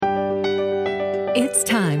It's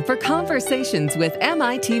time for Conversations with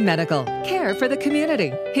MIT Medical. Care for the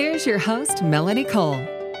community. Here's your host, Melanie Cole.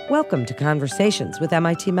 Welcome to Conversations with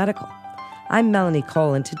MIT Medical. I'm Melanie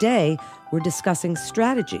Cole, and today we're discussing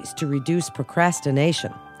strategies to reduce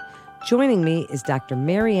procrastination. Joining me is Dr.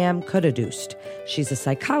 Mariam Kudadoost. She's a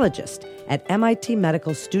psychologist at MIT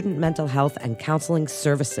Medical Student Mental Health and Counseling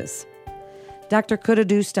Services. Dr.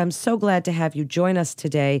 Kudadoost, I'm so glad to have you join us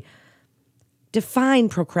today. Define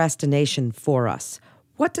procrastination for us.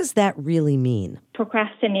 What does that really mean?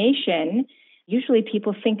 Procrastination, usually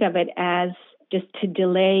people think of it as just to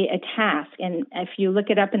delay a task. And if you look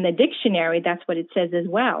it up in the dictionary, that's what it says as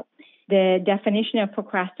well. The definition of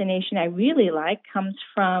procrastination I really like comes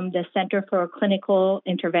from the Center for Clinical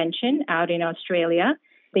Intervention out in Australia.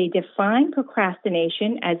 They define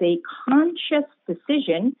procrastination as a conscious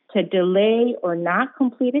decision to delay or not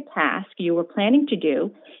complete a task you were planning to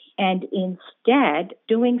do, and instead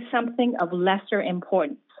doing something of lesser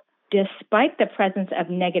importance, despite the presence of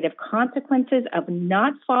negative consequences of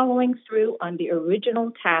not following through on the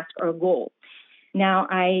original task or goal. Now,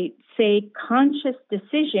 I say conscious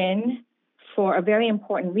decision for a very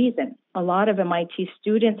important reason. A lot of MIT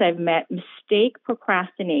students I've met mistake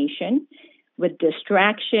procrastination with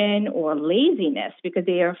distraction or laziness because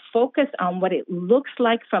they are focused on what it looks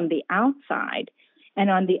like from the outside and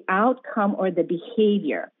on the outcome or the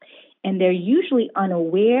behavior. And they're usually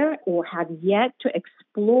unaware or have yet to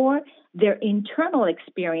explore their internal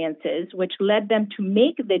experiences, which led them to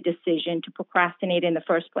make the decision to procrastinate in the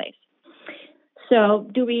first place. So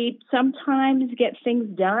do we sometimes get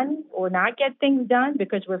things done or not get things done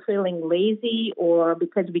because we're feeling lazy or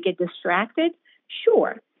because we get distracted?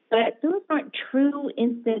 Sure, but those aren't true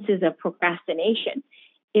instances of procrastination.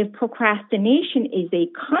 If procrastination is a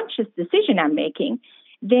conscious decision I'm making,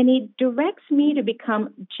 then it directs me to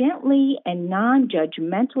become gently and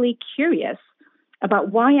non-judgmentally curious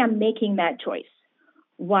about why I'm making that choice.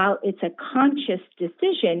 While it's a conscious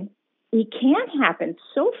decision, it can happen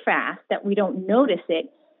so fast that we don't notice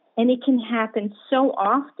it, and it can happen so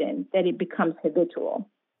often that it becomes habitual.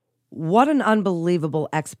 What an unbelievable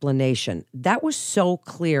explanation. That was so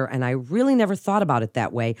clear, and I really never thought about it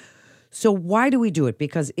that way. So why do we do it?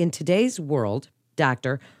 Because in today's world,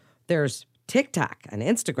 doctor, there's TikTok and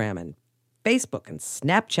Instagram and Facebook and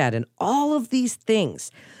Snapchat and all of these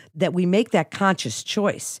things that we make that conscious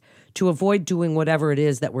choice to avoid doing whatever it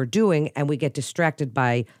is that we're doing, and we get distracted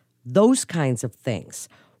by those kinds of things.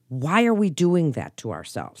 Why are we doing that to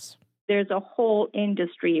ourselves? There's a whole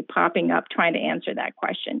industry popping up trying to answer that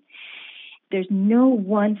question. There's no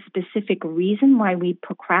one specific reason why we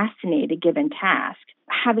procrastinate a given task.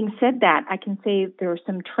 Having said that, I can say there are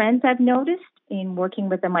some trends I've noticed in working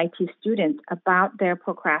with MIT students about their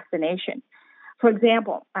procrastination. For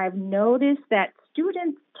example, I've noticed that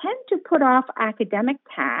students tend to put off academic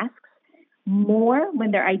tasks more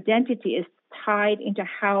when their identity is tied into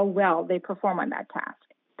how well they perform on that task.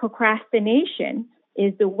 Procrastination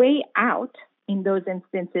is the way out in those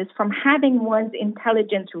instances from having one's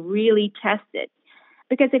intelligence really tested.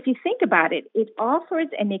 Because if you think about it, it offers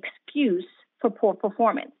an excuse for poor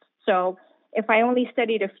performance. So if I only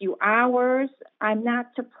studied a few hours, I'm not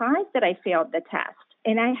surprised that I failed the test.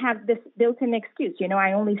 And I have this built-in excuse,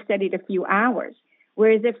 I only studied a few hours.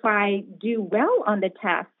 Whereas if I do well on the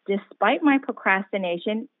test, despite my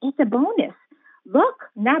procrastination, it's a bonus. Look,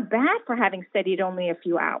 not bad for having studied only a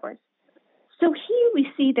few hours. So here we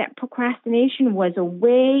see that procrastination was a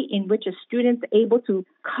way in which a student's able to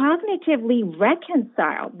cognitively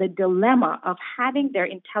reconcile the dilemma of having their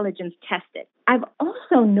intelligence tested. I've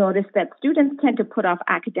also noticed that students tend to put off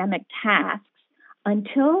academic tasks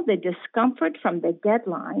until the discomfort from the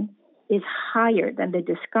deadline is higher than the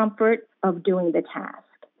discomfort of doing the task.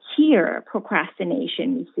 Here,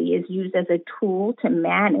 procrastination, you see, is used as a tool to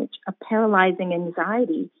manage a paralyzing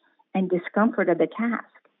anxiety and discomfort of the task.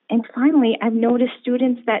 And finally, I've noticed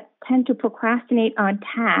students that tend to procrastinate on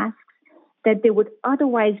tasks that they would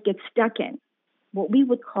otherwise get stuck in, what we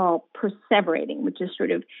would call perseverating, which is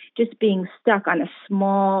sort of just being stuck on a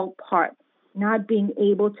small part, not being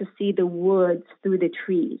able to see the woods through the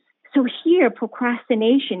trees. So here,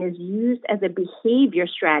 procrastination is used as a behavior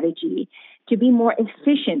strategy to be more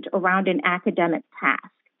efficient around an academic task.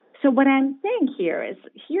 So what I'm saying here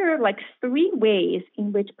are like three ways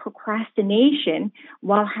in which procrastination,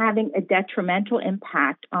 while having a detrimental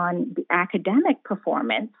impact on the academic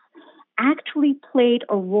performance, actually played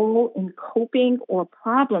a role in coping or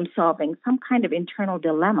problem solving some kind of internal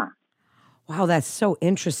dilemma. Wow, that's so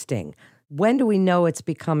interesting. When do we know it's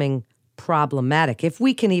becoming problematic, if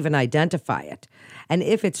we can even identify it? And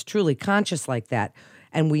if it's truly conscious like that,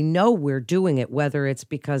 and we know we're doing it, whether it's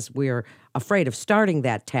because we're afraid of starting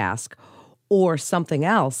that task or something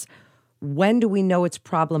else, when do we know it's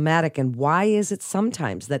problematic? And why is it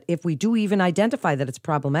sometimes that if we do even identify that it's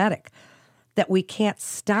problematic, that we can't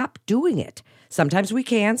stop doing it? Sometimes we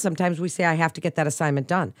can. Sometimes we say, I have to get that assignment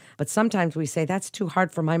done. But sometimes we say, that's too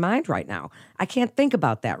hard for my mind right now. I can't think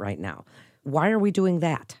about that right now. Why are we doing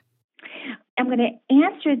that? I'm going to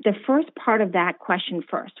answer the first part of that question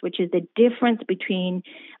first, which is the difference between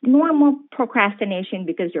normal procrastination,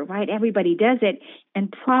 because you're right, everybody does it,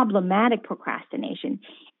 and problematic procrastination.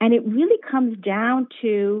 And it really comes down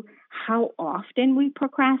to how often we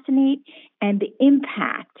procrastinate and the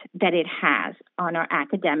impact that it has on our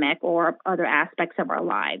academic or other aspects of our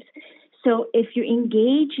lives. So if you're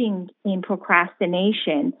engaging in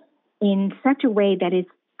procrastination in such a way that it's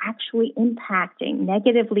actually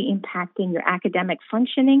negatively impacting your academic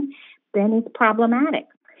functioning, then it's problematic.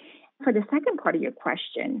 For the second part of your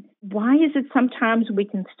question, why is it sometimes we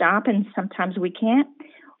can stop and sometimes we can't?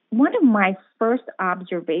 One of my first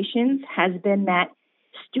observations has been that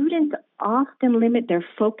students often limit their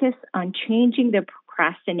focus on changing their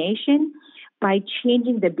procrastination by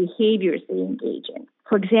changing the behaviors they engage in.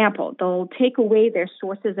 For example, they'll take away their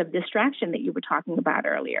sources of distraction that you were talking about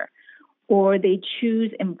earlier, or they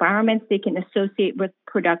choose environments they can associate with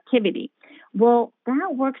productivity. Well,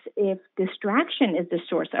 that works if distraction is the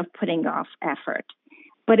source of putting off effort.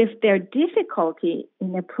 But if their difficulty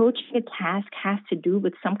in approaching a task has to do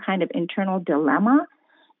with some kind of internal dilemma,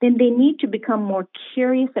 then they need to become more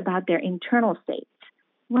curious about their internal states.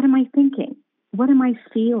 What am I thinking? What am I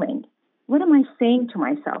feeling? What am I saying to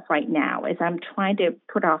myself right now as I'm trying to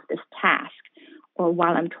put off this task or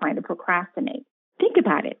while I'm trying to procrastinate? Think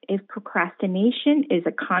about it. If procrastination is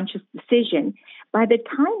a conscious decision, by the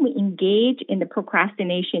time we engage in the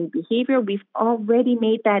procrastination behavior, we've already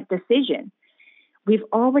made that decision. We've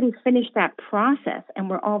already finished that process and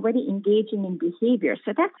we're already engaging in behavior.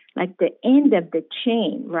 So that's like the end of the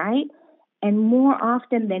chain, right? And more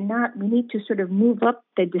often than not, we need to sort of move up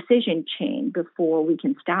the decision chain before we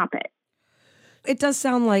can stop it. It does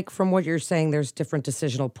sound like, from what you're saying, there's different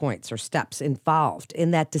decisional points or steps involved in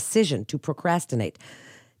that decision to procrastinate.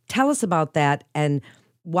 Tell us about that. And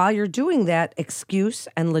while you're doing that, excuse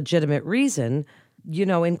and legitimate reason,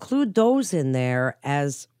 include those in there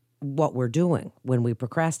as what we're doing when we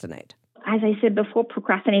procrastinate. As I said before,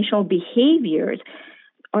 procrastinational behaviors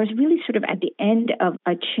are really sort of at the end of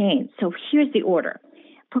a chain. So here's the order.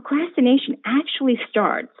 Procrastination actually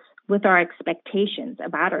starts with our expectations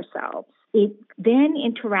about ourselves. It then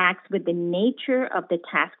interacts with the nature of the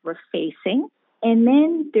task we're facing. And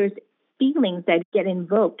then there's feelings that get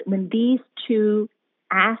invoked when these two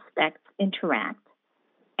aspects interact.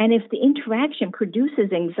 And if the interaction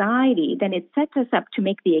produces anxiety, then it sets us up to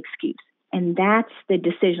make the excuse. And that's the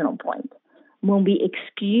decisional point. When we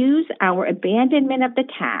excuse our abandonment of the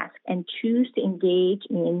task and choose to engage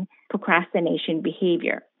in procrastination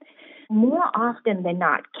behavior, more often than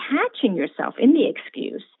not, catching yourself in the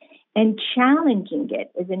excuse and challenging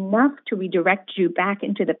it is enough to redirect you back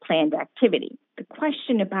into the planned activity. The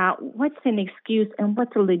question about what's an excuse and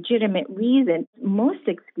what's a legitimate reason, most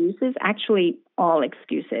excuses, actually all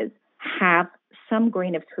excuses, have some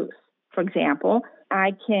grain of truth. For example,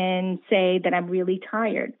 I can say that I'm really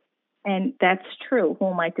tired, and that's true.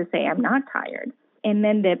 Who am I to say I'm not tired? And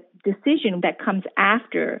then the decision that comes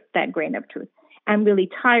after that grain of truth, I'm really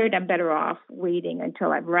tired, I'm better off waiting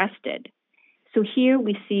until I've rested. So here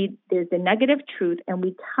we see there's a nugget of truth, and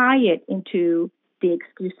we tie it into the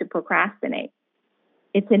excuse to procrastinate.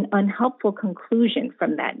 It's an unhelpful conclusion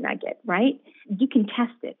from that nugget, right? You can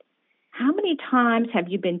test it. How many times have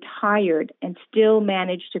you been tired and still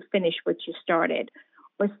managed to finish what you started,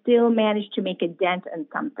 or still managed to make a dent in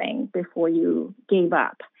something before you gave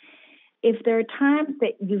up? If there are times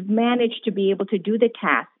that you've managed to be able to do the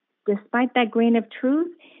task despite that grain of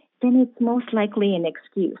truth, then it's most likely an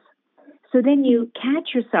excuse. So then you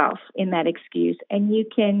catch yourself in that excuse and you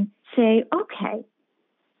can say, okay,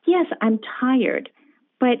 yes, I'm tired,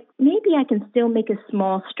 but maybe I can still make a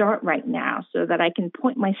small start right now so that I can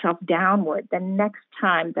point myself downward the next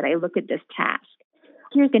time that I look at this task.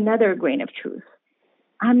 Here's another grain of truth.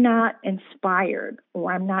 I'm not inspired,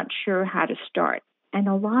 or I'm not sure how to start. And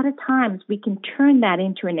a lot of times we can turn that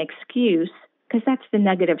into an excuse because that's the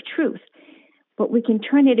nugget of truth. But we can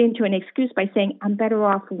turn it into an excuse by saying, I'm better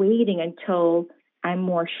off waiting until I'm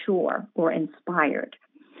more sure or inspired.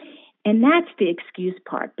 And that's the excuse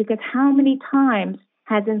part, because how many times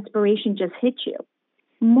has inspiration just hit you?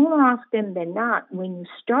 More often than not, when you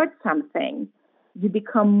start something, you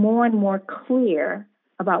become more and more clear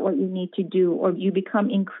about what you need to do, or you become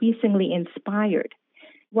increasingly inspired.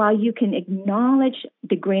 while you can acknowledge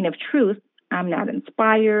the grain of truth, I'm not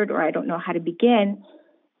inspired or I don't know how to begin,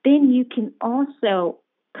 then you can also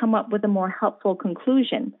come up with a more helpful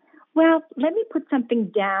conclusion. Well, let me put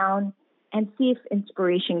something down and see if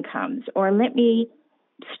inspiration comes, or let me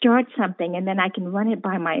start something and then I can run it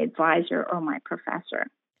by my advisor or my professor.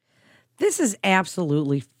 This is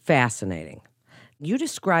absolutely fascinating. You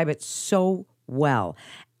describe it so well.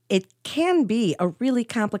 It can be a really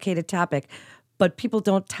complicated topic, but people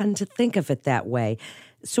don't tend to think of it that way.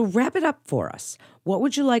 So wrap it up for us. What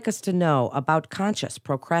would you like us to know about conscious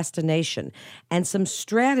procrastination and some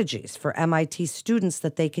strategies for MIT students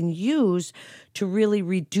that they can use to really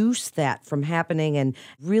reduce that from happening and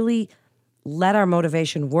really let our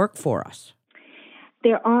motivation work for us?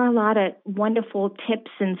 There are a lot of wonderful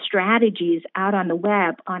tips and strategies out on the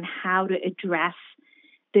web on how to address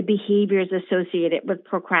the behaviors associated with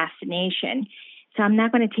procrastination. So I'm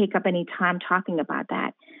not going to take up any time talking about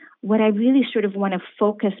that. What I really sort of want to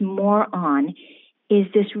focus more on is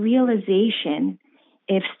this realization,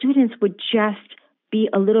 if students would just be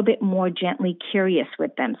a little bit more gently curious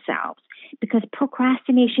with themselves, because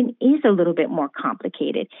procrastination is a little bit more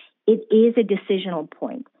complicated. It is a decisional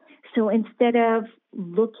point. So instead of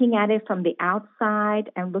looking at it from the outside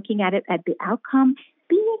and looking at it at the outcome,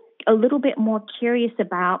 being a little bit more curious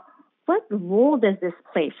about what role does this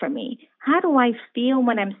play for me? How do I feel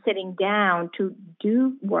when I'm sitting down to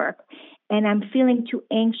do work and I'm feeling too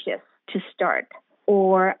anxious to start?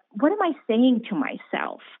 Or what am I saying to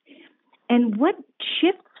myself? And what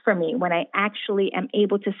shifts for me when I actually am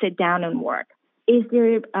able to sit down and work? Is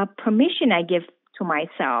there a permission I give to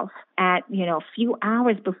myself at, a few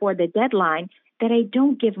hours before the deadline that I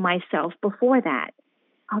don't give myself before that?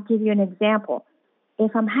 I'll give you an example.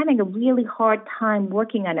 If I'm having a really hard time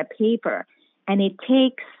working on a paper and it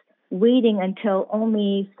takes waiting until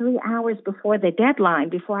only 3 hours before the deadline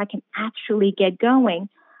before I can actually get going,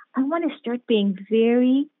 I want to start being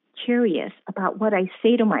very curious about what I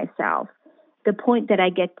say to myself, the point that I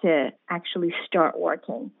get to actually start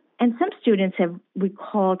working. And some students have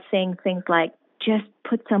recalled saying things like, just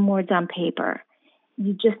put some words on paper.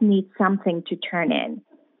 You just need something to turn in.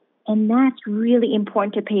 And that's really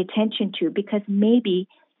important to pay attention to, because maybe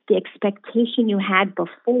the expectation you had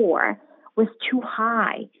before was too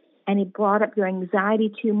high and it brought up your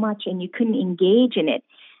anxiety too much and you couldn't engage in it.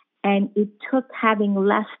 And it took having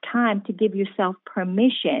less time to give yourself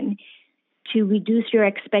permission to reduce your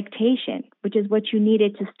expectation, which is what you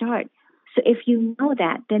needed to start. So if you know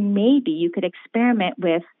that, then maybe you could experiment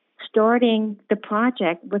with starting the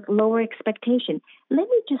project with lower expectation. Let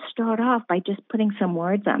me just start off by just putting some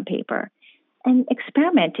words on paper and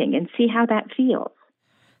experimenting and see how that feels.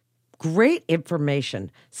 Great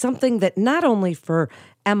information, something that not only for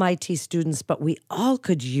MIT students, but we all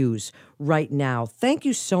could use right now. Thank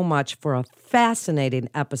you so much for a fascinating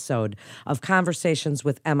episode of Conversations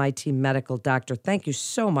with MIT Medical Doctor. Thank you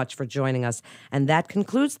so much for joining us. And that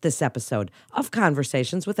concludes this episode of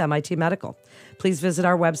Conversations with MIT Medical. Please visit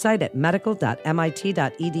our website at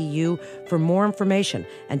medical.mit.edu for more information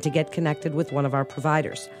and to get connected with one of our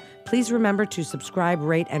providers. Please remember to subscribe,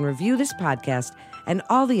 rate, and review this podcast and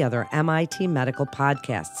all the other MIT Medical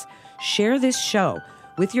podcasts. Share this show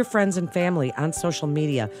with your friends and family on social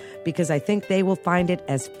media, because I think they will find it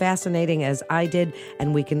as fascinating as I did,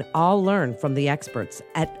 and we can all learn from the experts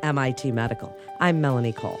at MIT Medical. I'm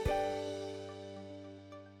Melanie Cole.